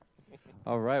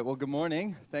All right. Well, good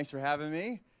morning. Thanks for having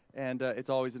me. And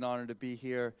it's always an honor to be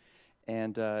here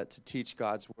and to teach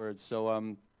God's word.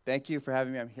 So thank you for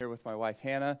having me. I'm here with my wife,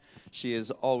 Hannah. She is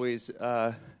always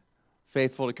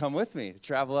faithful to come with me, to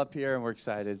travel up here, and we're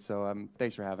excited. So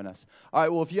thanks for having us. All right.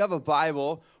 Well, if you have a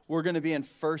Bible, we're going to be in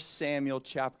 1 Samuel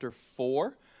chapter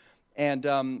 4.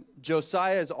 And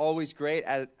Josiah is always great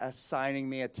at assigning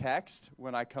me a text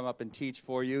when I come up and teach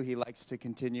for you. He likes to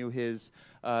continue his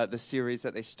the series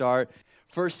that they start.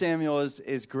 1 Samuel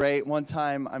is great. One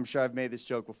time, I'm sure I've made this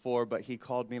joke before, but he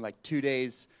called me like 2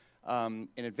 days in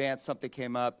advance. Something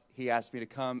came up. He asked me to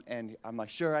come, and I'm like,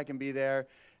 sure, I can be there,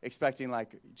 expecting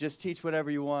like, just teach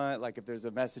whatever you want. Like if there's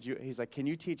a message, he's like, can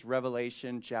you teach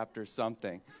Revelation chapter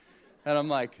something? And I'm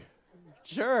like,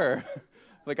 sure.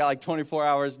 We got like 24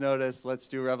 hours notice. Let's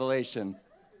do Revelation.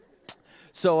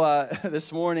 So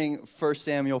this morning, 1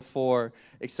 Samuel 4,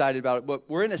 excited about it. But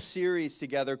we're in a series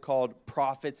together called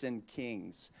Prophets and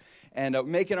Kings. And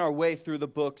making our way through the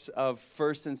books of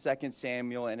 1 and 2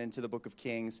 Samuel and into the book of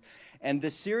Kings. And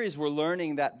this series, we're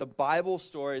learning that the Bible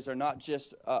stories are not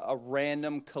just a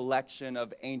random collection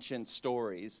of ancient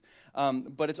stories,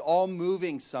 but it's all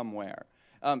moving somewhere.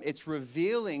 It's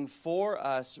revealing for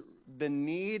us the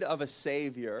need of a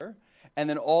Savior, and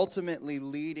then ultimately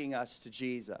leading us to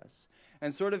Jesus.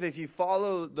 And sort of if you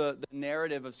follow the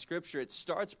narrative of Scripture, it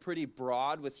starts pretty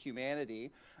broad with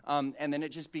humanity, and then it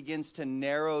just begins to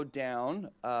narrow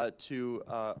down to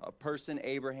a person,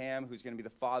 Abraham, who's going to be the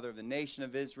father of the nation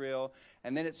of Israel,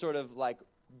 and then it sort of like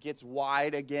gets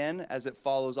wide again as it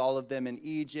follows all of them in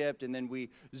Egypt, and then we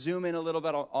zoom in a little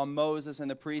bit on Moses and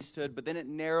the priesthood, but then it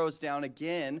narrows down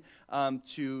again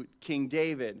to King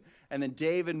David, and then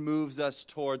David moves us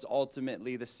towards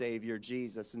ultimately the Savior,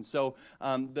 Jesus. And so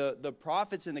the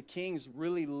prophets and the kings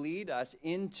really lead us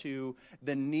into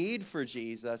the need for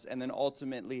Jesus, and then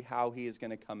ultimately how he is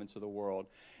going to come into the world.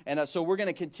 And so we're going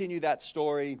to continue that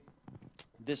story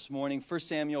this morning, 1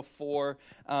 Samuel 4,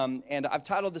 and I've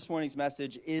titled this morning's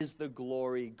message, Is the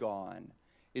Glory Gone?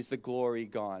 Is the Glory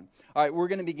Gone? All right, we're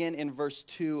going to begin in verse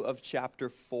 2 of chapter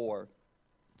 4.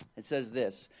 It says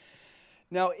this,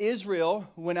 Now Israel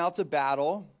went out to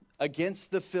battle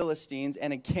against the Philistines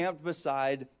and encamped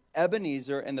beside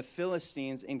Ebenezer, and the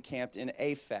Philistines encamped in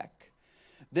Aphek.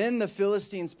 Then the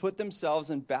Philistines put themselves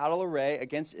in battle array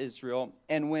against Israel,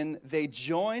 and when they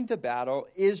joined the battle,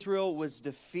 Israel was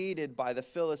defeated by the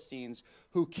Philistines,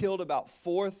 who killed about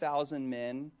 4,000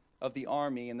 men of the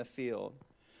army in the field.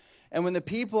 And when the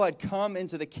people had come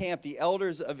into the camp, the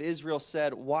elders of Israel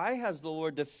said, Why has the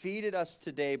Lord defeated us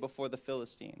today before the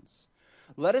Philistines?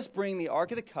 Let us bring the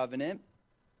Ark of the Covenant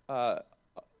of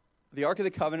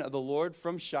the Lord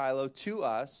from Shiloh to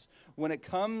us. When it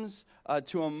comes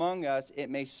to among us, it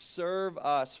may serve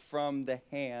us from the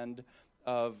hand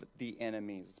of the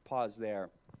enemies. Let's pause there.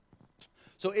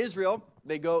 So Israel,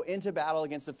 they go into battle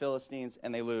against the Philistines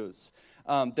and they lose.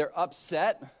 They're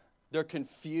upset. They're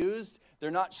confused.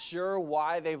 They're not sure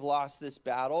why they've lost this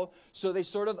battle. So they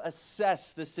sort of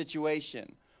assess the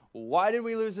situation. Why did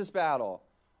we lose this battle?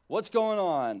 What's going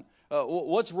on?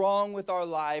 What's wrong with our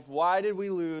life? Why did we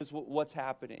lose? What's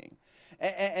happening?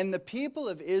 And the people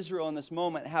of Israel in this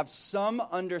moment have some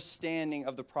understanding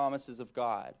of the promises of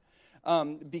God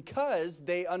because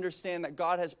they understand that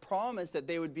God has promised that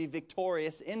they would be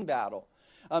victorious in battle.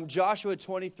 Joshua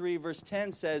 23 verse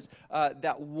 10 says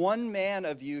that one man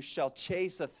of you shall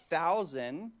chase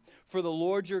 1,000, for the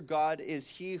Lord your God is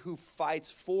he who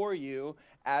fights for you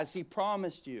as he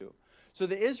promised you. So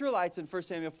the Israelites in 1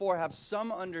 Samuel 4 have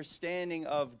some understanding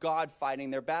of God fighting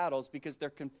their battles because they're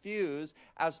confused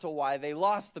as to why they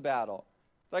lost the battle.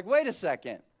 Like, wait a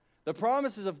second. The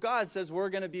promises of God says we're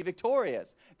going to be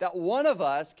victorious, that one of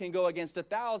us can go against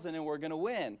 1,000 and we're going to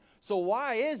win. So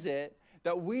why is it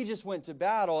that we just went to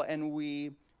battle and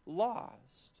we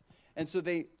lost? And so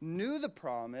they knew the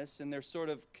promise and they're sort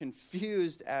of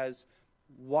confused as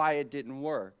why it didn't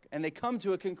work. And they come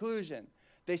to a conclusion.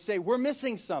 They say, we're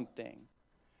missing something.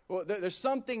 Well, there's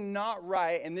something not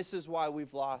right, and this is why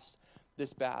we've lost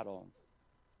this battle.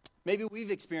 Maybe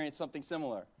we've experienced something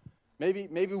similar.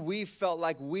 Maybe we felt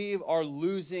like we are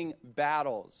losing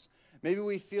battles. Maybe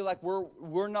we feel like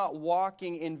we're not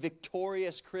walking in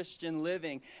victorious Christian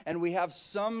living, and we have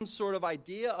some sort of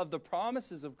idea of the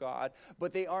promises of God,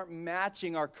 but they aren't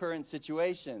matching our current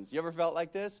situations. You ever felt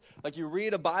like this? Like you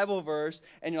read a Bible verse,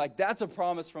 and you're like, that's a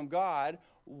promise from God.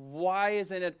 Why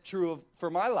isn't it true for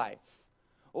my life?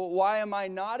 Why am I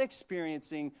not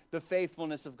experiencing the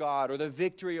faithfulness of God or the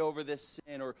victory over this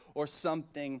sin or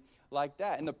something like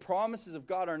that? And the promises of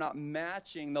God are not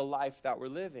matching the life that we're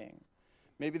living.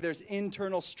 Maybe there's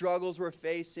internal struggles we're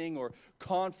facing, or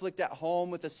conflict at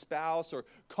home with a spouse, or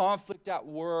conflict at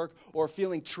work, or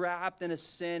feeling trapped in a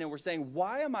sin, and we're saying,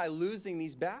 why am I losing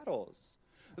these battles?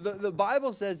 The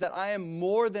Bible says that I am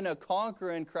more than a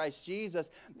conqueror in Christ Jesus,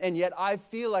 and yet I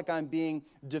feel like I'm being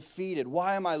defeated.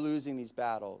 Why am I losing these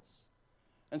battles?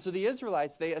 And so the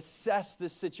Israelites, they assess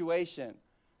this situation.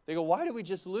 They go, why did we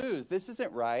just lose? This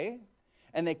isn't right.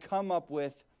 And they come up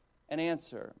with an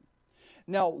answer.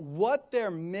 Now, what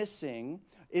they're missing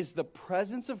is the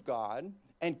presence of God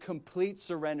and complete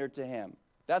surrender to Him.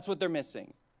 That's what they're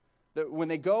missing. When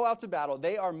they go out to battle,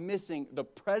 they are missing the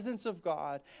presence of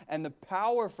God and the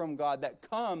power from God that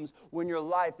comes when your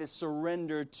life is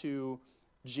surrendered to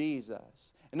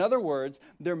Jesus. In other words,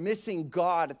 they're missing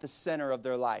God at the center of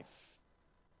their life.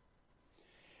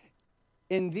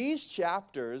 In these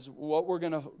chapters, what we're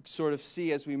going to sort of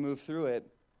see as we move through it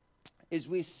is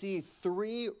we see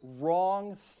 3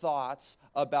 wrong thoughts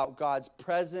about God's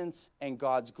presence and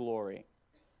God's glory.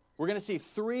 We're going to see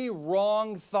 3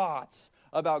 wrong thoughts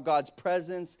about God's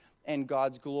presence and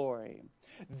God's glory.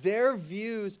 Their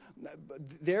views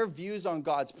on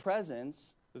God's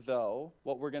presence, though,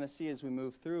 what we're going to see as we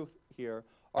move through here,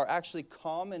 are actually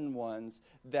common ones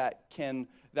that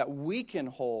we can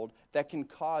hold, that can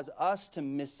cause us to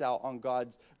miss out on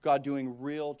God doing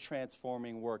real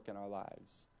transforming work in our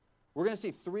lives. We're going to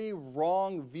see 3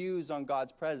 wrong views on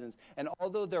God's presence. And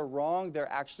although they're wrong,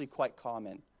 they're actually quite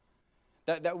common.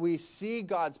 That we see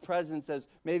God's presence as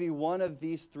maybe one of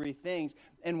these 3 things.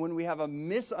 And when we have a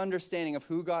misunderstanding of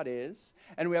who God is,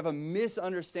 and we have a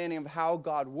misunderstanding of how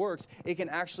God works, it can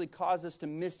actually cause us to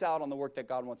miss out on the work that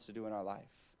God wants to do in our life.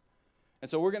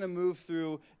 And so we're going to move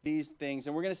through these things,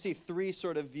 and we're going to see 3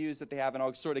 sort of views that they have, and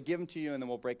I'll sort of give them to you, and then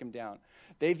we'll break them down.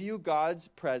 They view God's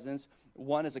presence,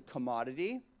 1 as a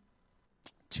commodity,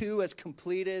 2 as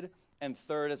completed, and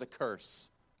 3rd as a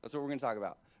curse. That's what we're going to talk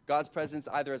about. God's presence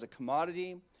either as a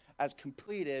commodity, as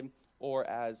completed, or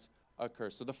as a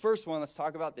curse. So the first one, let's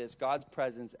talk about this, God's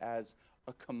presence as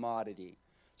a commodity.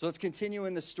 So let's continue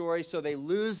in the story. So they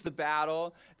lose the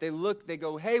battle. They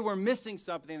go, hey, we're missing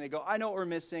something. They go, I know what we're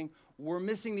missing. We're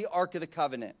missing the Ark of the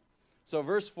Covenant. So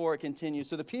verse 4, it continues.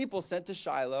 So the people sent to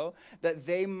Shiloh that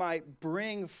they might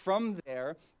bring from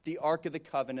there the Ark of the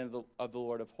Covenant of the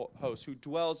Lord of hosts, who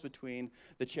dwells between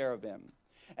the cherubim.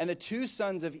 And the 2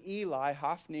 sons of Eli,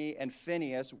 Hophni and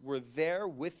Phinehas, were there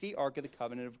with the Ark of the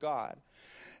Covenant of God.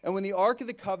 And when the Ark of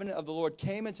the Covenant of the Lord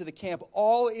came into the camp,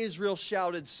 all Israel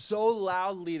shouted so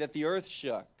loudly that the earth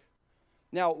shook.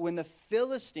 Now, when the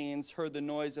Philistines heard the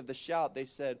noise of the shout, they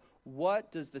said,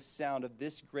 what does the sound of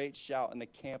this great shout in the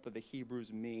camp of the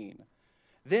Hebrews mean?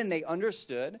 Then they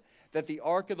understood that the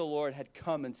Ark of the Lord had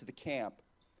come into the camp.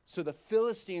 So the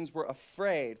Philistines were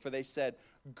afraid, for they said,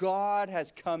 God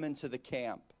has come into the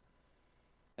camp.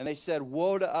 And they said,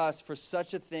 woe to us, for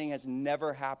such a thing has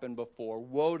never happened before.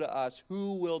 Woe to us,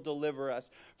 who will deliver us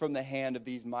from the hand of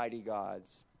these mighty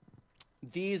gods?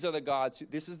 These are the gods,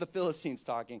 this is the Philistines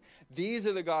talking. These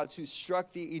are the gods who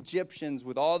struck the Egyptians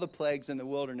with all the plagues in the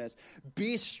wilderness.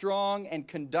 Be strong and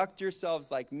conduct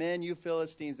yourselves like men, you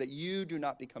Philistines, that you do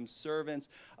not become servants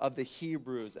of the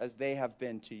Hebrews as they have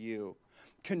been to you.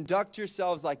 Conduct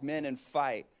yourselves like men and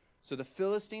fight. So the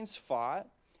Philistines fought,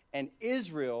 and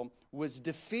Israel was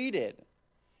defeated,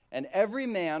 and every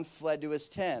man fled to his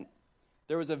tent.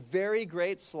 There was a very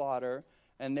great slaughter,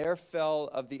 and there fell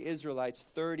of the Israelites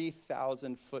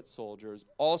 30,000 foot soldiers.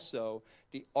 Also,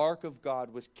 the ark of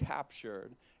God was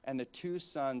captured, and the 2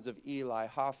 sons of Eli,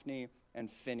 Hophni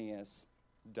and Phinehas,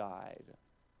 died.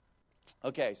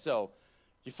 Okay, so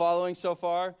you following so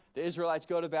far? The Israelites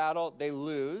go to battle, they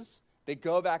lose. They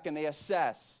go back and they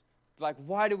assess. Like,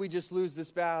 why did we just lose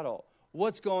this battle?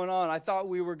 What's going on? I thought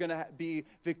we were going to be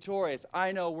victorious.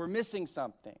 I know we're missing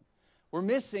something. We're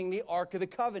missing the Ark of the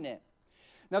Covenant.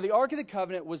 Now, the Ark of the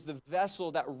Covenant was the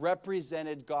vessel that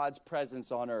represented God's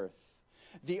presence on earth.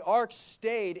 The Ark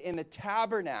stayed in the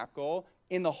tabernacle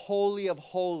in the Holy of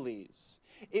Holies.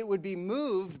 It would be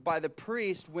moved by the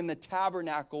priest when the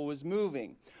tabernacle was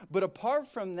moving. But apart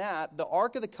from that, the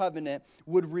Ark of the Covenant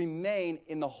would remain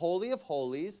in the Holy of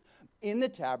Holies, in the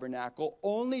tabernacle,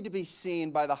 only to be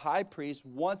seen by the high priest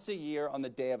once a year on the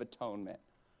Day of Atonement.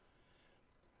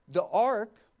 The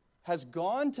Ark has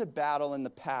gone to battle in the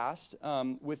past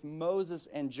with Moses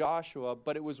and Joshua,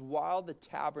 but it was while the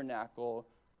tabernacle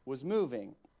was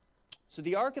moving. So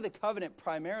the Ark of the Covenant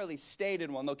primarily stayed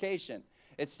in one location.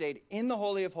 It stayed in the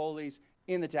Holy of Holies,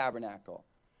 in the tabernacle.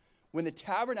 when the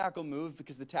tabernacle moved,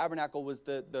 because the tabernacle was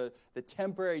the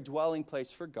temporary dwelling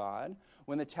place for God,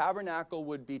 when the tabernacle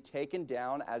would be taken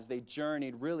down as they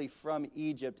journeyed really from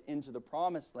Egypt into the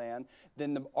promised land,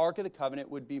 then the Ark of the Covenant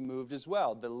would be moved as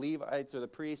well. The Levites or the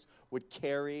priests would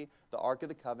carry the Ark of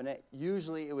the Covenant.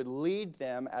 Usually it would lead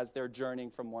them as they're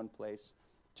journeying from one place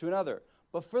to another.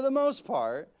 But for the most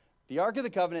part, the Ark of the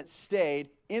Covenant stayed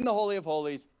in the Holy of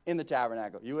Holies in the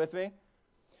tabernacle. You with me?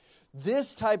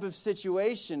 This type of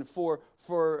situation for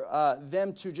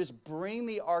them to just bring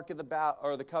the Ark of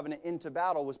the Covenant into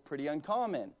battle was pretty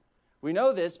uncommon. We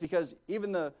know this because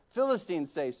even the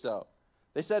Philistines say so.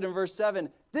 They said in verse 7,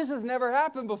 this has never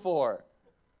happened before.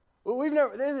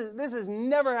 This has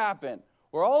never happened.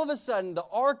 Where all of a sudden the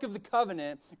Ark of the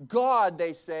Covenant, God,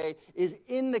 they say, is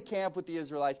in the camp with the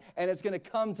Israelites, and it's going to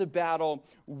come to battle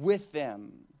with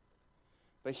them.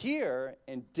 But here,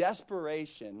 in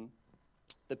desperation,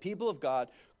 the people of God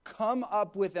come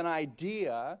up with an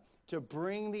idea to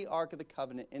bring the Ark of the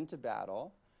Covenant into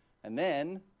battle, and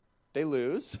then they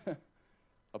lose.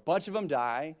 A bunch of them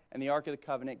die, and the Ark of the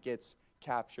Covenant gets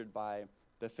captured by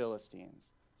the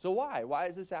Philistines. So why? Why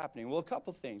is this happening? Well, a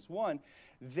couple things. One,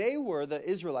 the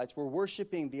Israelites were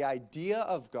worshiping the idea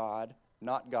of God,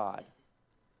 not God.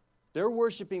 They're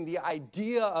worshiping the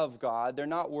idea of God. They're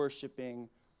not worshiping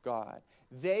God.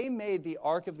 They made the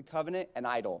Ark of the Covenant an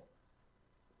idol.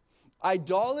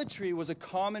 Idolatry was a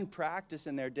common practice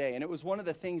in their day, and it was one of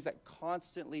the things that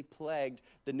constantly plagued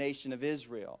the nation of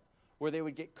Israel, where they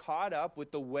would get caught up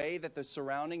with the way that the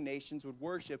surrounding nations would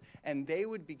worship, and they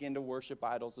would begin to worship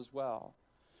idols as well.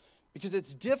 Because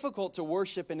it's difficult to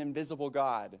worship an invisible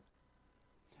God.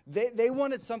 They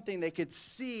wanted something they could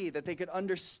see, that they could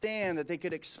understand, that they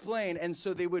could explain, and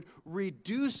so they would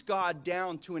reduce God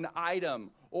down to an item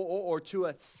or to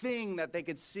a thing that they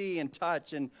could see and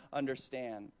touch and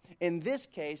understand. In this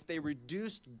case, they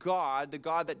reduced God, the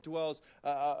God that dwells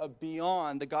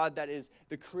beyond, the God that is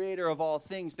the creator of all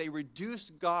things. They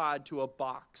reduced God to a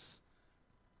box.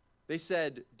 They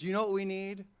said, do you know what we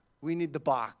need? We need the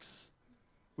box.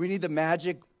 We need the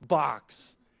magic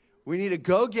box. We need to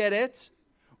go get it.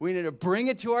 We need to bring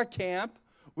it to our camp.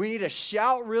 We need to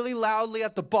shout really loudly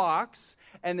at the box,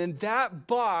 and then that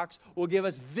box will give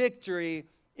us victory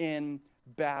in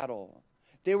battle.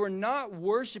 They were not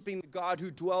worshiping the God who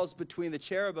dwells between the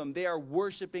cherubim. They are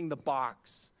worshiping the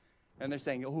box. And they're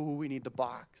saying, oh, we need the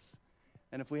box.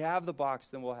 And if we have the box,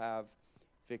 then we'll have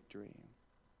victory.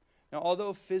 Now,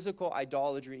 although physical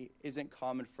idolatry isn't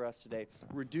common for us today,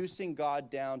 reducing God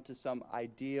down to some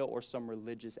idea or some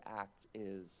religious act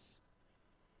is.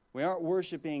 We aren't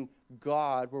worshiping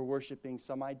God, we're worshiping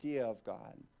some idea of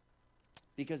God.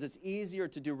 Because it's easier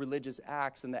to do religious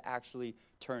acts than to actually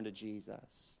turn to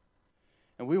Jesus.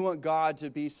 And we want God to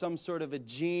be some sort of a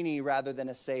genie rather than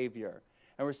a savior.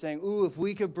 And we're saying, ooh, if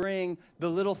we could bring the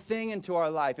little thing into our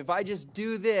life, if I just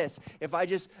do this, if I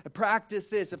just practice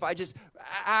this, if I just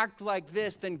act like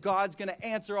this, then God's going to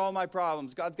answer all my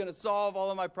problems. God's going to solve all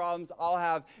of my problems. I'll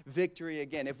have victory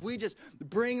again. If we just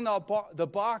bring the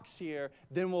box here,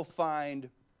 then we'll find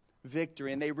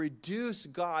victory. And they reduce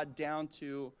God down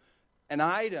to an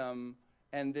item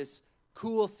and this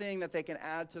cool thing that they can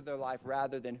add to their life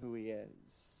rather than who he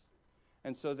is.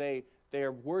 And so they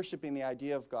are worshiping the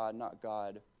idea of God, not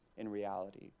God in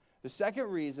reality. The second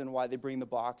reason why they bring the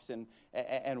box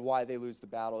and why they lose the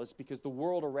battle is because the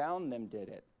world around them did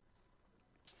it.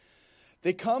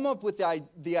 They come up with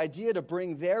the idea to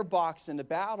bring their box into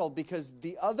battle because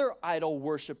the other idol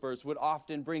worshipers would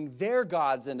often bring their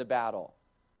gods into battle.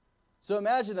 So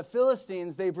imagine the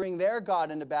Philistines, they bring their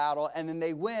God into battle, and then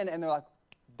they win, and they're like,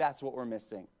 that's what we're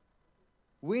missing.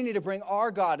 We need to bring our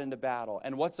God into battle.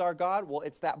 And what's our God? Well,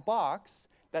 it's that box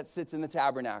that sits in the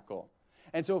tabernacle.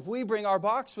 And so if we bring our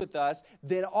box with us,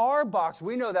 then our box,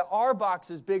 we know that our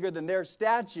box is bigger than their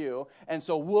statue, and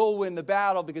so we'll win the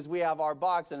battle because we have our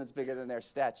box and it's bigger than their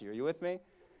statue. Are you with me?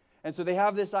 And so they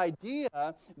have this idea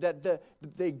that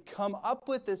they come up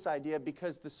with this idea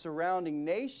because the surrounding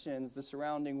nations, the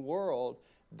surrounding world,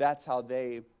 that's how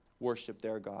they worship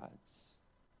their gods.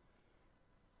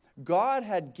 God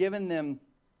had given them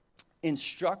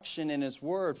instruction in his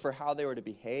word for how they were to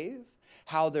behave,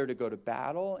 how they're to go to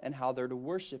battle, and how they're to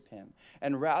worship him.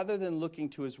 And rather than looking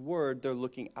to his word, they're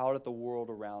looking out at the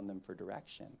world around them for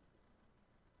direction.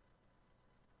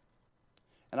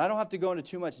 And I don't have to go into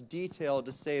too much detail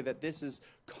to say that this is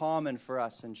common for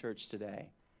us in church today.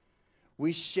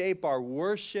 We shape our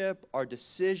worship, our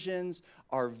decisions,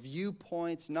 our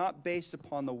viewpoints, not based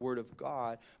upon the word of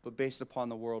God, but based upon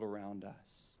the world around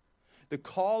us. The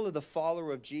call of the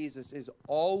follower of Jesus is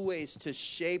always to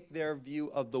shape their view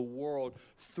of the world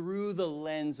through the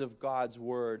lens of God's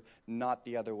word, not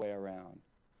the other way around.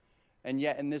 And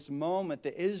yet in this moment,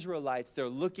 the Israelites, they're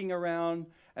looking around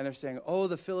and they're saying, oh,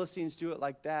 the Philistines do it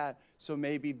like that, so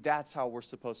maybe that's how we're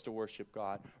supposed to worship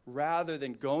God. Rather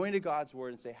than going to God's word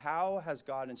and say, how has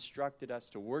God instructed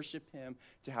us to worship him,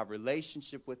 to have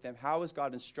relationship with him? How has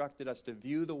God instructed us to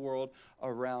view the world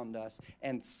around us?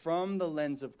 And from the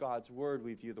lens of God's word,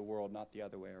 we view the world, not the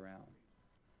other way around.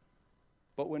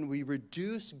 But when we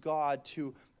reduce God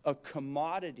to a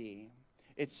commodity,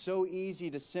 it's so easy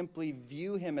to simply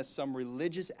view him as some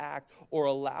religious act or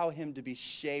allow him to be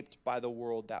shaped by the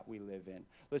world that we live in.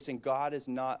 Listen, God is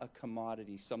not a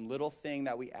commodity, some little thing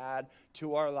that we add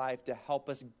to our life to help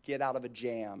us get out of a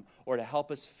jam or to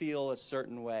help us feel a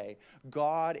certain way.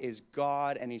 God is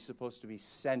God, and he's supposed to be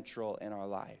central in our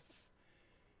life.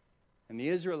 And the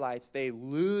Israelites, they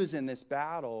lose in this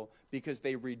battle because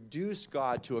they reduce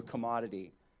God to a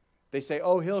commodity. They say,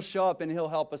 oh, he'll show up and he'll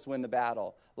help us win the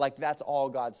battle. Like that's all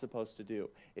God's supposed to do,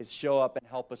 is show up and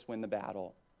help us win the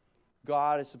battle.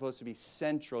 God is supposed to be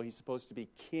central. He's supposed to be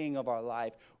king of our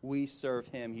life. We serve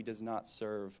him. He does not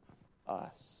serve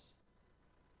us.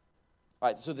 All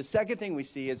right, so the second thing we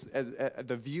see is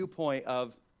the viewpoint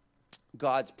of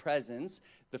God's presence.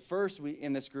 The first,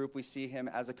 in this group, we see him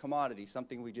as a commodity,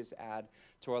 something we just add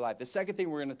to our life. The second thing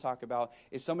we're going to talk about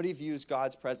is somebody views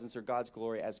God's presence or God's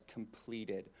glory as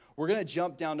completed. We're going to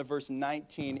jump down to verse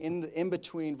 19. In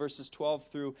between verses 12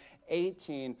 through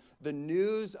 18, the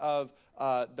news of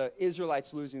the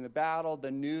Israelites losing the battle,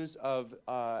 the news of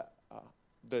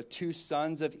the two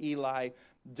sons of Eli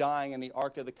dying and the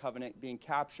Ark of the Covenant being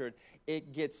captured,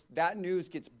 that news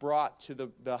gets brought to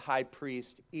the high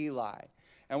priest Eli.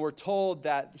 And we're told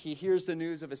that he hears the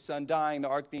news of his son dying, the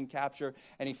ark being captured,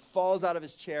 and he falls out of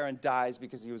his chair and dies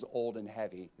because he was old and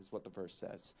heavy, is what the verse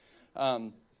says.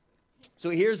 So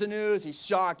he hears the news, he's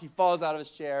shocked, he falls out of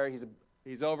his chair,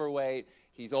 he's overweight,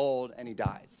 he's old, and he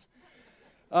dies.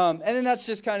 And then that's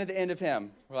just kind of the end of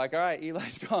him. We're like, all right,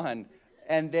 Eli's gone.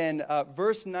 And then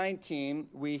verse 19,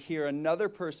 we hear another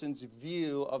person's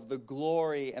view of the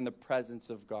glory and the presence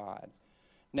of God.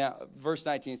 Now, verse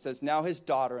 19 says, now his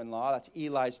daughter-in-law, that's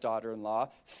Eli's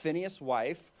daughter-in-law, Phinehas'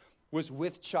 wife, was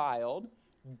with child,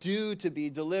 due to be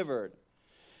delivered.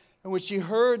 And when she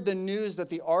heard the news that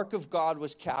the ark of God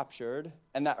was captured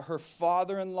and that her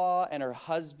father-in-law and her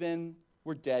husband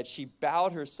were dead, she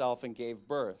bowed herself and gave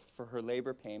birth, for her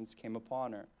labor pains came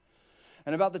upon her.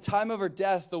 And about the time of her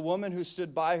death, the woman who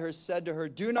stood by her said to her,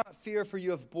 do not fear, for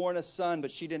you have borne a son.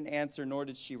 But she didn't answer, nor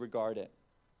did she regard it.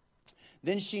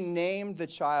 Then she named the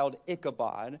child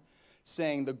Ichabod,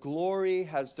 saying, the glory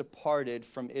has departed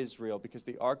from Israel, because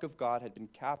the ark of God had been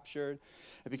captured,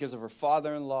 and because of her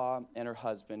father-in-law and her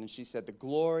husband. And she said, the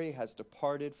glory has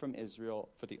departed from Israel,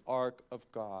 for the ark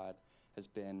of God has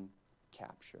been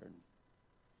captured.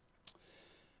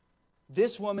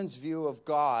 This woman's view of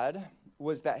God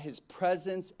was that his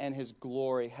presence and his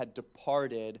glory had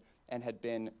departed and had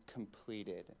been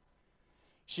completed.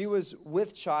 She was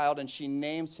with child, and she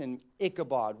names him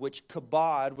Ichabod, which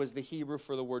kabod was the Hebrew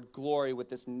for the word glory with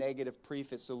this negative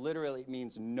prefix. So literally it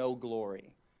means no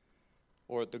glory,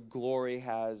 or the glory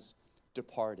has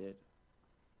departed.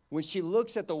 When she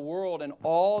looks at the world and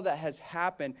all that has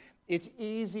happened, it's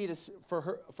easy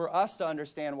for us to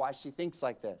understand why she thinks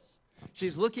like this.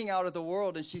 She's looking out at the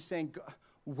world and she's saying,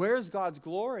 where's God's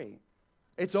glory?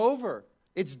 It's over.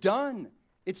 It's done.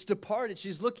 It's departed.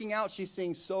 She's looking out. She's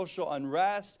seeing social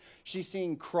unrest. She's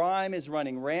seeing crime is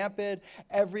running rampant.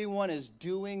 Everyone is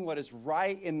doing what is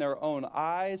right in their own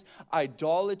eyes.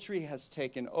 Idolatry has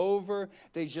taken over.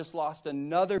 They just lost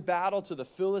another battle to the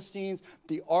Philistines.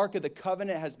 The Ark of the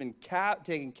Covenant has been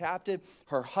taken captive.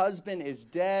 Her husband is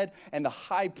dead, and the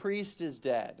high priest is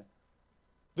dead.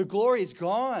 The glory is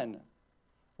gone.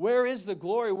 Where is the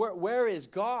glory? Where is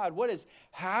God? What is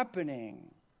happening?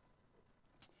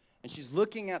 And she's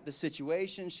looking at the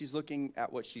situation. She's looking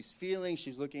at what she's feeling.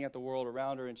 She's looking at the world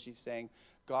around her, and she's saying,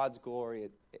 God's glory,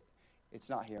 it's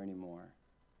not here anymore.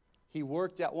 He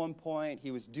worked at one point. He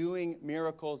was doing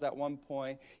miracles at one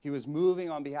point. He was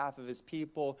moving on behalf of his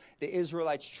people. The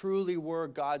Israelites truly were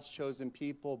God's chosen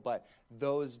people, but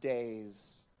those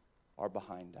days are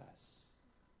behind us.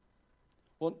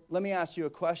 Well, let me ask you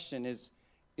a question. Is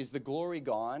the glory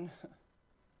gone?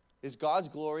 Is God's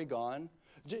glory gone?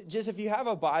 Just if you have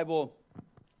a Bible,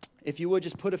 if you would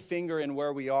just put a finger in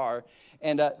where we are.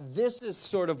 And this is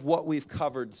sort of what we've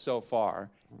covered so far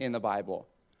in the Bible.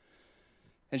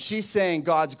 And she's saying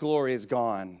God's glory is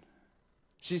gone.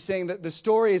 She's saying that the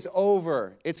story is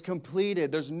over. It's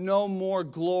completed. There's no more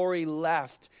glory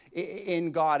left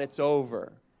in God. It's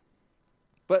over.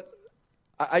 But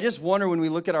I just wonder, when we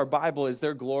look at our Bible, is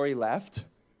there glory left?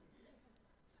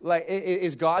 Like,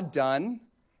 is God done?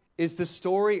 Is the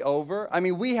story over? I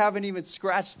mean, we haven't even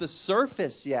scratched the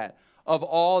surface yet of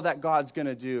all that God's going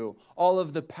to do, all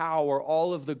of the power,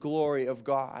 all of the glory of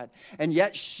God. And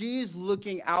yet she's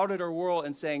looking out at her world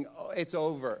and saying, oh, it's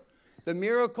over. The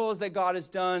miracles that God has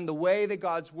done, the way that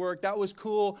God's worked, that was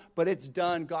cool, but it's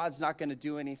done. God's not going to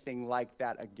do anything like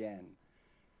that again.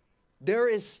 There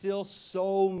is still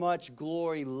so much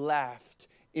glory left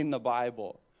in the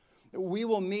Bible. We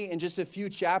will meet in just a few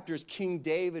chapters King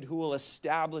David, who will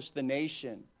establish the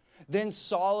nation. Then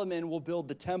Solomon will build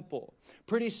the temple.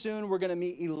 Pretty soon we're going to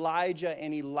meet Elijah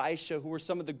and Elisha, who were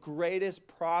some of the greatest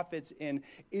prophets in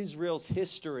Israel's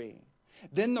history.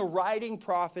 Then the writing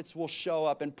prophets will show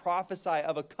up and prophesy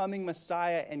of a coming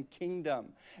Messiah and kingdom.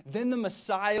 Then the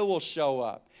Messiah will show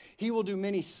up. He will do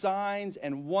many signs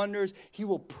and wonders. He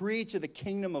will preach of the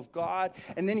kingdom of God.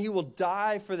 And then he will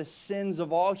die for the sins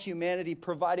of all humanity,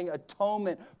 providing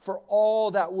atonement for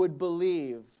all that would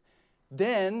believe.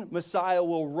 Then Messiah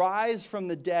will rise from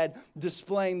the dead,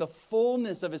 displaying the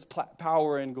fullness of his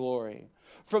power and glory.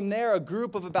 From there, a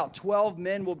group of about 12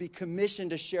 men will be commissioned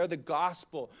to share the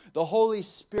gospel. The Holy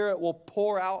Spirit will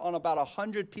pour out on about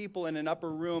 100 people in an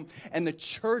upper room, and the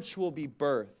church will be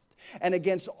birthed. And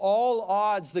against all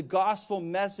odds, the gospel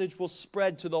message will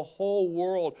spread to the whole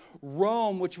world.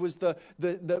 Rome, which was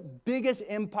the biggest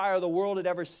empire the world had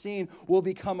ever seen, will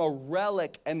become a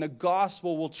relic, and the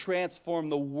gospel will transform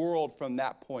the world from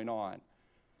that point on.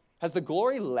 Has the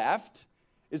glory left?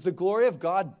 Is the glory of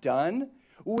God done?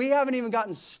 We haven't even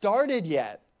gotten started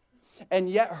yet. And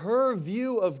yet her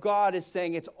view of God is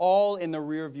saying it's all in the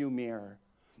rearview mirror.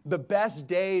 The best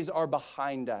days are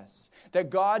behind us.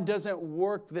 That God doesn't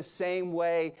work the same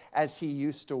way as he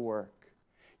used to work.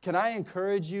 Can I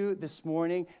encourage you this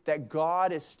morning that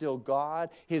God is still God?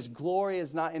 His glory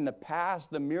is not in the past.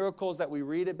 The miracles that we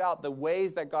read about, the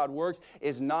ways that God works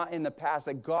is not in the past.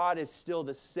 That God is still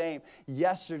the same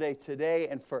yesterday, today,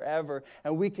 and forever.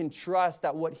 And we can trust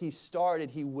that what he started,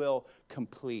 he will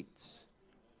complete.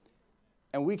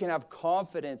 And we can have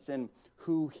confidence in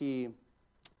who he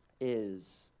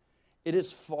is. It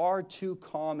is far too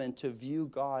common to view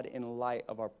God in light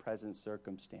of our present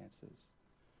circumstances.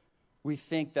 We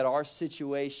think that our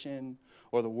situation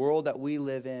or the world that we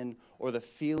live in or the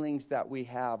feelings that we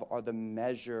have are the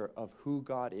measure of who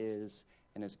God is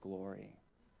and his glory.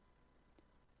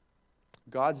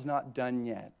 God's not done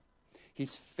yet.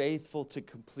 He's faithful to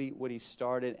complete what he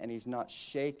started, and he's not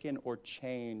shaken or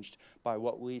changed by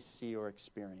what we see or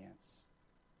experience.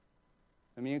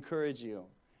 Let me encourage you.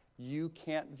 You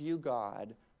can't view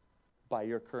God by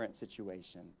your current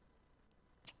situation.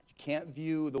 You can't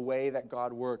view the way that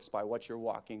God works by what you're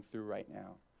walking through right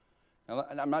now. Now,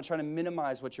 I'm not trying to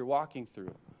minimize what you're walking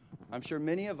through. I'm sure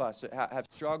many of us have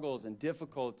struggles and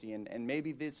difficulty, and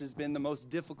maybe this has been the most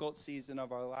difficult season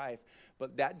of our life,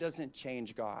 but that doesn't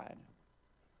change God.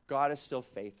 God is still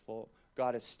faithful.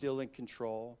 God is still in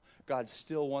control. God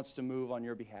still wants to move on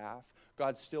your behalf.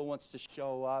 God still wants to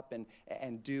show up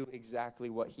and do exactly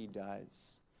what he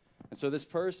does. And so this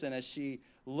person, as she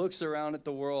looks around at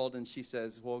the world and she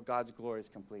says, well, God's glory is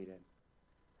completed.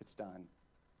 It's done.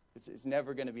 It's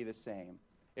never going to be the same.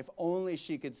 If only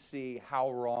she could see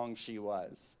how wrong she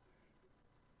was.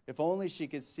 If only she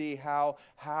could see how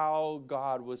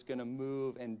God was going to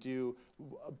move and do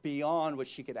beyond what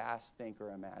she could ask, think,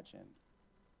 or imagine.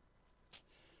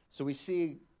 So we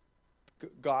see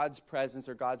God's presence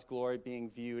or God's glory being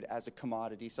viewed as a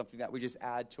commodity, something that we just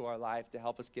add to our life to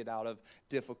help us get out of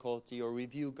difficulty, or we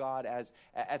view God as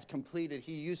completed.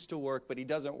 He used to work, but he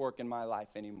doesn't work in my life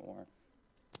anymore.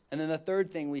 And then the third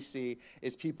thing we see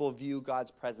is people view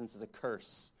God's presence as a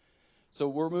curse. So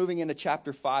we're moving into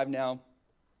chapter 5 now.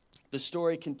 The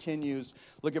story continues.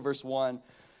 Look at verse 1.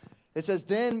 It says,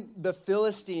 then the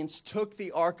Philistines took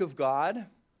the ark of God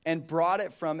and brought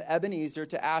it from Ebenezer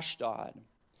to Ashdod.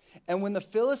 And when the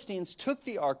Philistines took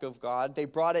the ark of God, they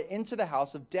brought it into the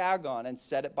house of Dagon and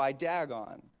set it by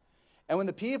Dagon. And when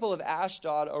the people of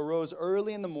Ashdod arose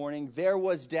early in the morning, there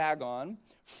was Dagon,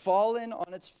 fallen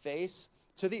on its face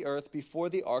to the earth before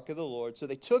the ark of the Lord. So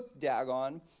they took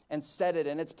Dagon and set it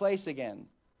in its place again.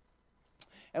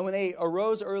 And when they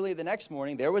arose early the next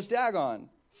morning, there was Dagon,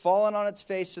 fallen on its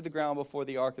face to the ground before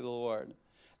the ark of the Lord.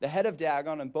 The head of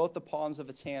Dagon and both the palms of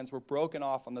its hands were broken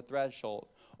off on the threshold.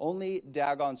 Only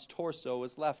Dagon's torso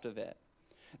was left of it.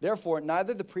 Therefore,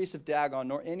 neither the priests of Dagon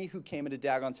nor any who came into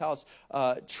Dagon's house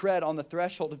tread on the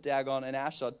threshold of Dagon and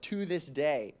Ashdod to this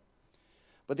day.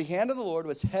 But the hand of the Lord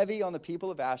was heavy on the people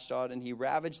of Ashdod, and he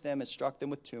ravaged them and struck them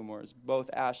with tumors, both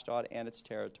Ashdod and its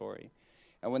territory.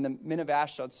 And when the men of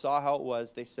Ashdod saw how it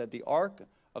was, they said, the ark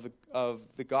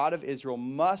of the God of Israel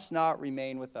must not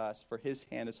remain with us, for his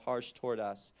hand is harsh toward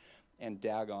us, and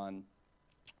Dagon,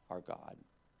 our God.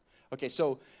 Okay,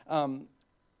 so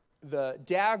the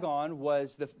Dagon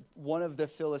was one of the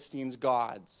Philistines'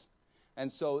 gods.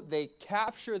 And so they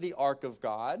capture the ark of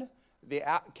God. They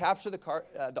capture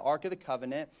the Ark of the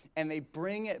Covenant, and they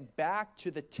bring it back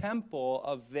to the temple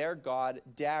of their god,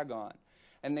 Dagon.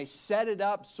 And they set it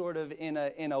up sort of in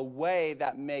a way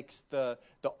that makes the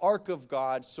Ark of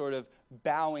God sort of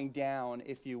bowing down,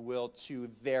 if you will, to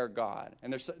their God.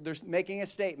 And they're making a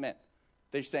statement.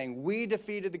 They're saying, we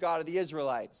defeated the God of the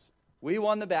Israelites. We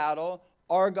won the battle.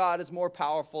 Our God is more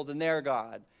powerful than their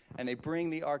God. And they bring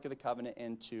the Ark of the Covenant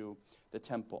into the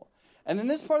temple. And then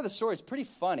this part of the story is pretty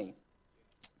funny.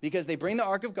 Because they bring the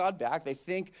Ark of God back, they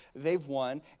think they've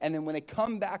won, and then when they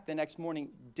come back the next morning,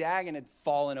 Dagon had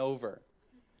fallen over.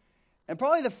 And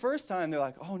probably the first time they're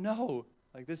like, oh no,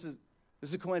 like this is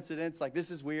a coincidence, like this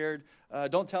is weird,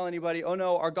 don't tell anybody, oh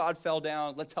no, our God fell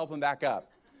down, let's help him back up.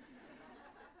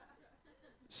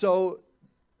 So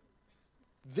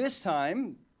this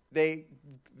time, they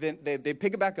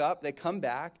pick it back up, they come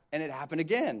back, and it happened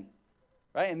again,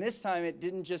 right? And this time it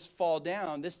didn't just fall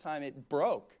down, this time it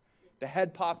broke. The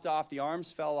head popped off, the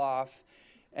arms fell off,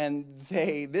 and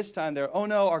this time they're, oh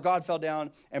no, our God fell down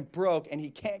and broke, and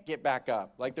he can't get back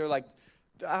up. Like they're like,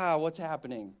 what's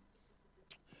happening?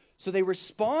 So they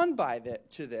respond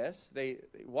to this. They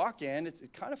walk in. It's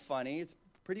kind of funny. It's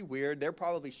pretty weird. They're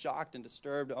probably shocked and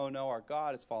disturbed. Oh no, our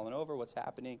God has fallen over. What's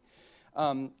happening?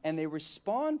 And they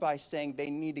respond by saying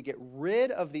they need to get rid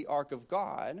of the Ark of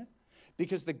God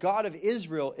because the God of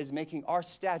Israel is making our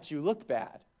statue look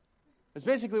bad. That's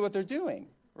basically what they're doing,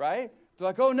 right? They're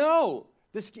like, oh no,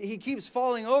 he keeps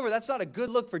falling over. That's not a good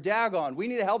look for Dagon. We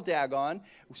need to help Dagon,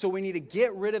 so we need to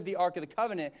get rid of the Ark of the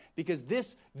Covenant because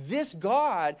this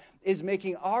God is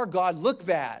making our God look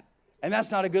bad, and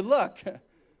that's not a good look.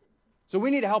 So we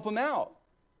need to help him out.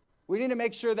 We need to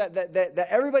make sure that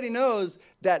everybody knows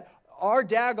that our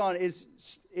Dagon is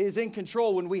in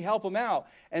control when we help him out,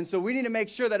 and so we need to make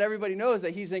sure that everybody knows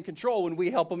that he's in control when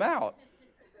we help him out.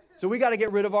 So we got to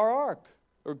get rid of our ark,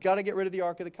 or got to get rid of the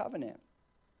Ark of the Covenant.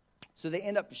 So they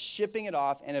end up shipping it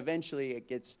off, and eventually it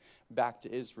gets back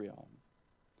to Israel.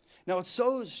 Now, it's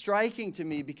so striking to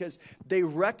me because they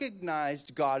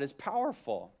recognized God as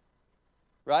powerful,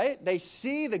 right? They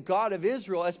see the God of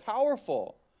Israel as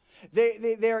powerful.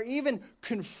 They are even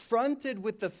confronted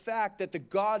with the fact that the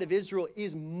God of Israel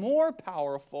is more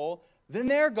powerful than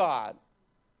their God.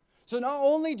 So not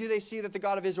only do they see that the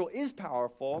God of Israel is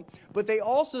powerful, but they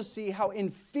also see how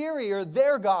inferior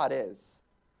their God is.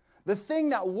 The thing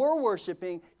that we're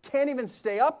worshiping can't even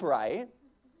stay upright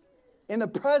in the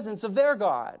presence of their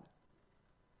God.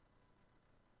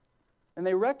 And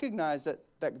they recognize that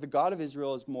the God of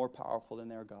Israel is more powerful than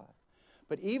their God.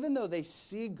 But even though they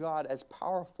see God as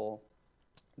powerful,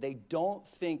 they don't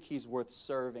think he's worth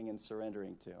serving and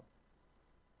surrendering to.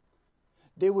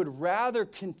 They would rather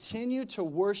continue to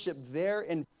worship their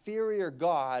inferior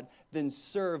God than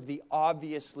serve the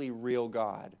obviously real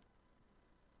God.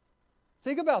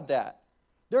 Think about that.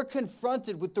 They're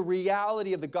confronted with the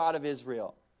reality of the God of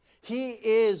Israel. He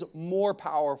is more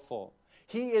powerful.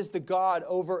 He is the God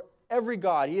over every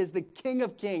God. He is the King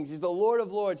of kings. He's the Lord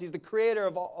of lords. He's the creator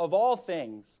of all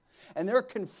things. And they're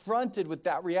confronted with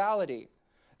that reality.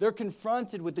 They're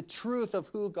confronted with the truth of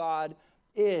who God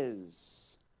is.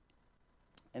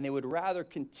 And they would rather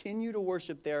continue to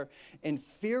worship their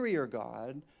inferior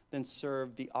God than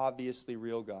serve the obviously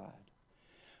real God.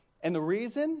 And the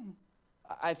reason,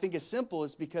 I think, is simple,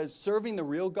 is because serving the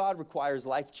real God requires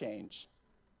life change.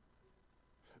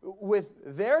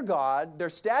 With their God, their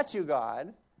statue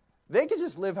God, they can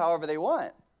just live however they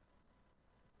want.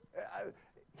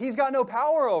 He's got no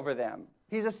power over them.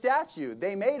 He's a statue.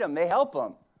 They made him. They help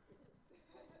him.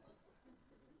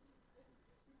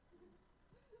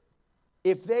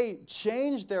 If they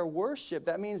change their worship,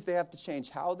 that means they have to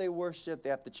change how they worship. They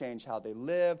have to change how they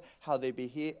live, how they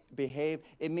behave.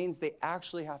 It means they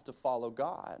actually have to follow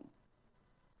God.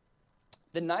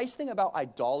 The nice thing about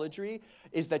idolatry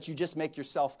is that you just make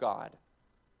yourself God.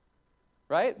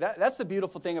 Right? That's the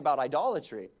beautiful thing about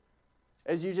idolatry.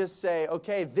 Is you just say,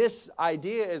 okay, this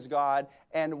idea is God,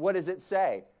 and what does it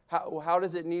say? How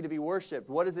does it need to be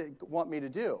worshipped? What does it want me to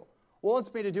do? Well, it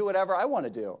wants me to do whatever I want to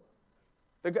do.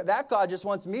 That God just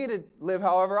wants me to live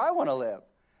however I want to live.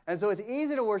 And so it's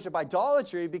easy to worship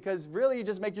idolatry because really you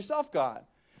just make yourself God.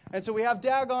 And so we have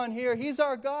Dagon here. He's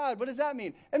our God. What does that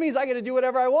mean? It means I get to do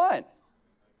whatever I want.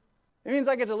 It means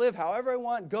I get to live however I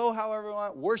want, go however I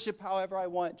want, worship however I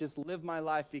want, just live my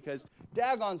life because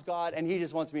Dagon's God and he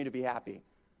just wants me to be happy.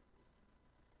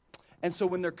 And so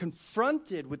when they're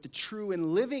confronted with the true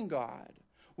and living God,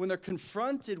 when they're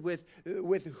confronted with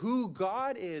who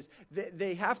God is,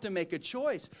 they have to make a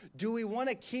choice. Do we want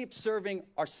to keep serving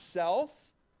ourselves,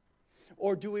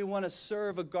 or do we want to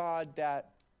serve a God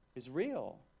that is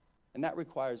real? And that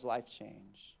requires life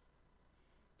change.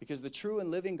 Because the true and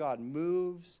living God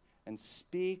moves and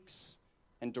speaks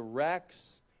and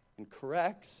directs and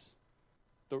corrects.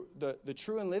 The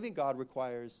true and living God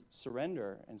requires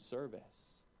surrender and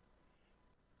service.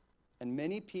 And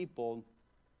many people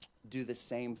do the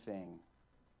same thing.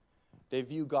 They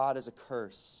view God as a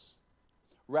curse.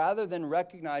 Rather than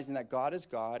recognizing that God is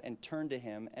God and turn to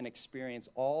him and experience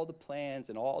all the plans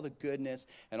and all the goodness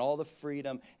and all the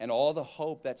freedom and all the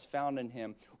hope that's found in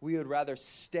him, we would rather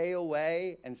stay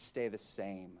away and stay the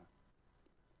same.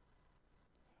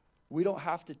 We don't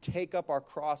have to take up our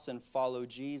cross and follow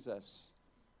Jesus.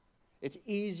 It's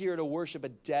easier to worship a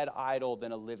dead idol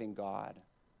than a living God.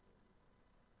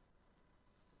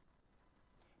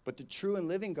 But the true and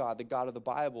living God, the God of the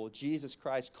Bible, Jesus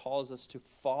Christ, calls us to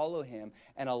follow him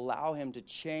and allow him to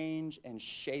change and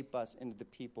shape us into the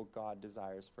people God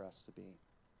desires for us to be.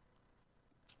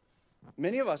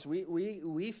 Many of us,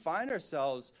 we find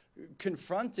ourselves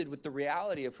confronted with the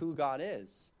reality of who God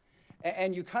is.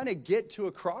 And you kind of get to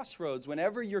a crossroads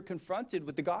whenever you're confronted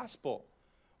with the gospel.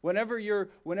 Whenever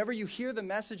you hear the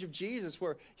message of Jesus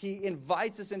where he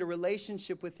invites us into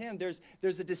relationship with him,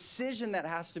 there's a decision that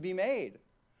has to be made.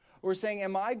 We're saying,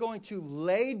 am I going to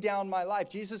lay down my life?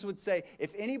 Jesus would say,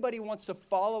 if anybody wants to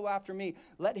follow after me,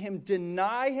 let him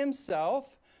deny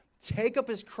himself, take up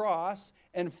his cross,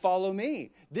 and follow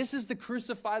me. This is the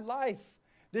crucified life.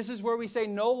 This is where we say,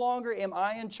 no longer am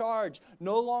I in charge.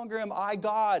 No longer am I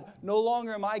God. No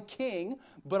longer am I king,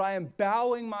 but I am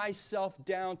bowing myself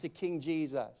down to King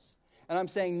Jesus. And I'm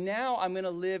saying, now I'm going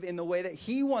to live in the way that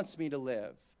he wants me to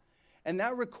live. And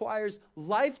that requires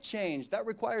life change. That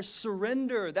requires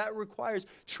surrender. That requires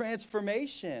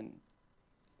transformation.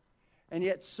 And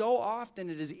yet so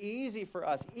often it is easy for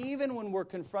us, even when we're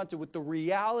confronted with the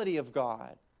reality of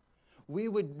God, we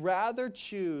would rather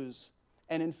choose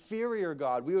an inferior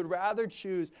God. We would rather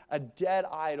choose a dead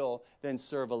idol than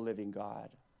serve a living God.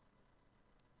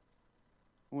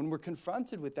 When we're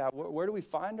confronted with that, where do we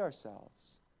find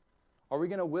ourselves? Are we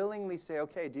going to willingly say,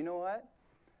 okay, do you know what?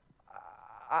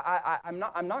 I'm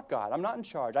not God. I'm not in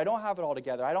charge. I don't have it all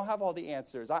together. I don't have all the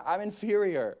answers. I'm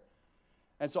inferior.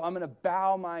 And so I'm going to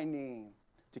bow my knee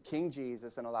to King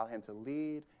Jesus and allow him to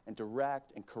lead and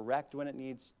direct and correct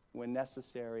when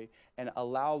necessary, and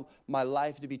allow my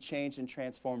life to be changed and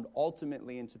transformed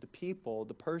ultimately into the people,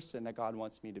 the person that God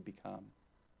wants me to become.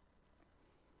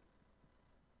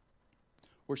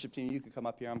 Worship team, you can come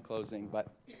up here. I'm closing. But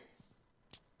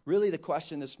really the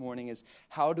question this morning is,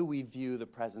 how do we view the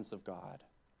presence of God?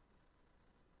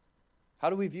 How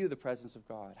do we view the presence of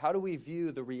God? How do we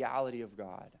view the reality of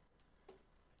God?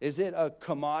 Is it a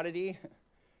commodity,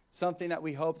 something that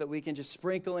we hope that we can just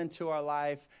sprinkle into our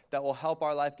life that will help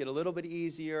our life get a little bit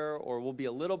easier, or we'll be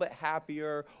a little bit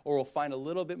happier, or we'll find a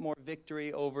little bit more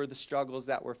victory over the struggles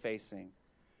that we're facing?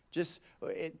 Just,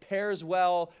 it pairs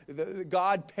well,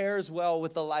 God pairs well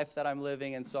with the life that I'm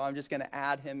living, and so I'm just going to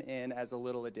add him in as a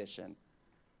little addition.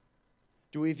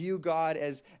 Do we view God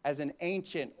as an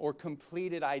ancient or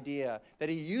completed idea that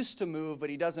he used to move, but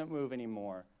he doesn't move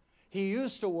anymore? He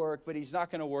used to work, but he's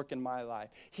not going to work in my life.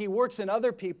 He works in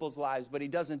other people's lives, but he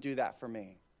doesn't do that for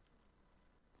me.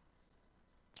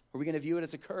 Are we going to view it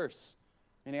as a curse?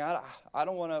 Meaning, I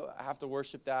don't want to have to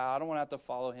worship that. I don't want to have to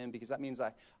follow him because that means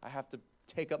I have to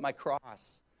take up my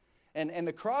cross. And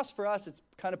the cross for us, it's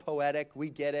kind of poetic. We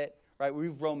get it. Right?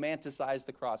 We've romanticized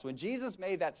the cross. When Jesus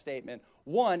made that statement,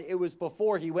 one, it was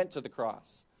before he went to the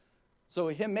cross. So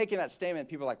him making that statement,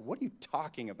 people are like, what are you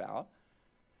talking about?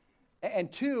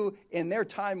 And two, in their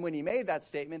time when he made that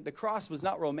statement, the cross was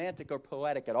not romantic or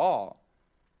poetic at all.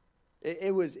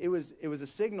 It was a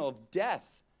signal of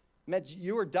death. It meant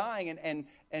you were dying,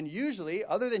 and usually,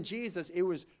 other than Jesus, it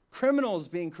was criminals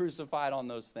being crucified on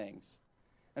those things.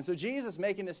 And so Jesus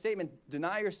making this statement,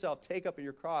 deny yourself, take up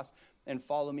your cross, and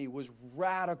follow me, was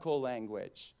radical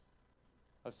language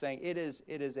of saying it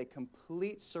is a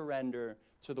complete surrender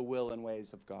to the will and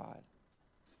ways of God.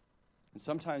 And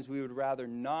sometimes we would rather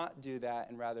not do that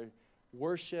and rather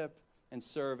worship and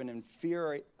serve an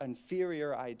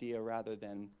inferior idea rather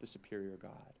than the superior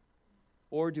God.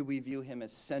 Or do we view him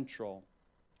as central,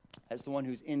 as the one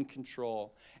who's in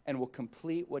control and will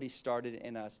complete what he started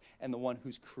in us, and the one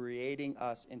who's creating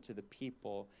us into the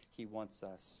people he wants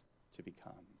us to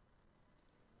become?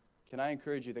 can I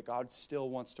encourage you that God still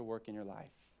wants to work in your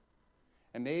life?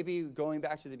 And maybe going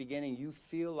back to the beginning, you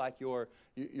feel like you're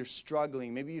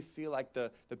struggling. Maybe you feel like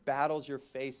the battles you're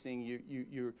facing,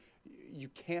 you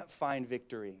can't find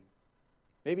victory.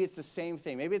 Maybe it's the same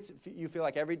thing. Maybe you feel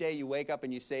like every day you wake up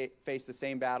and you face the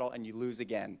same battle and you lose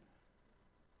again.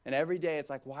 And every day it's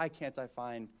like, why can't I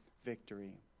find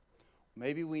victory?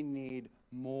 Maybe we need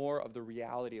more of the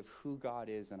reality of who God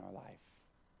is in our life.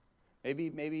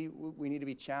 Maybe we need to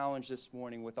be challenged this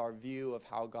morning with our view of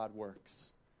how God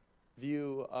works.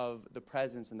 View of the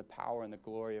presence and the power and the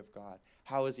glory of God.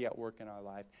 How is he at work in our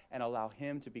life? And allow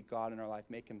him to be God in our life.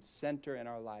 Make him center in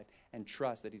our life and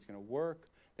trust that he's going to work,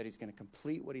 that he's going to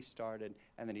complete what he started,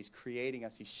 and that he's creating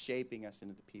us, he's shaping us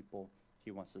into the people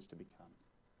he wants us to become.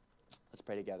 Let's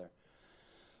pray together.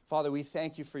 Father, we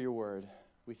thank you for your word.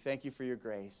 We thank you for your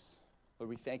grace. Lord,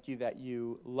 we thank you that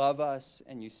you love us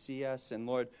and you see us. And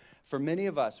Lord, for many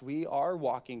of us, we are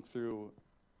walking through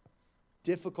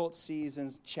difficult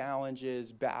seasons,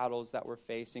 challenges, battles that we're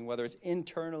facing, whether it's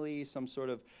internally, some sort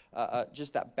of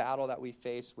just that battle that we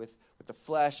face with the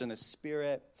flesh and the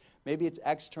spirit. Maybe it's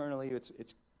externally,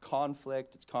 it's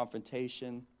conflict, it's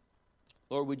confrontation.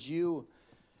 Lord, would you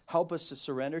help us to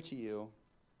surrender to you,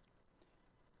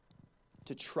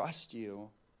 to trust you,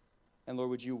 and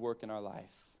Lord, would you work in our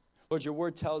life? Lord, your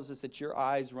word tells us that your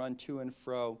eyes run to and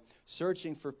fro,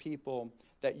 searching for people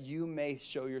that you may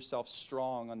show yourself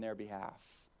strong on their behalf.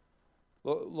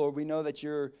 Lord, we know that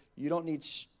you don't need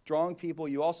strong people.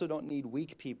 You also don't need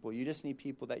weak people. You just need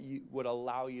people that you would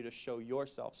allow you to show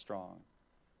yourself strong.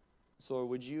 So, Lord,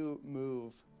 would you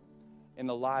move in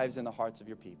the lives and the hearts of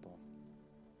your people?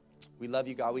 We love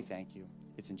you, God. We thank you.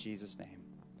 It's in Jesus' name.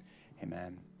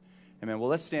 Amen. Amen. Well,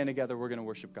 let's stand together. We're going to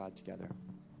worship God together.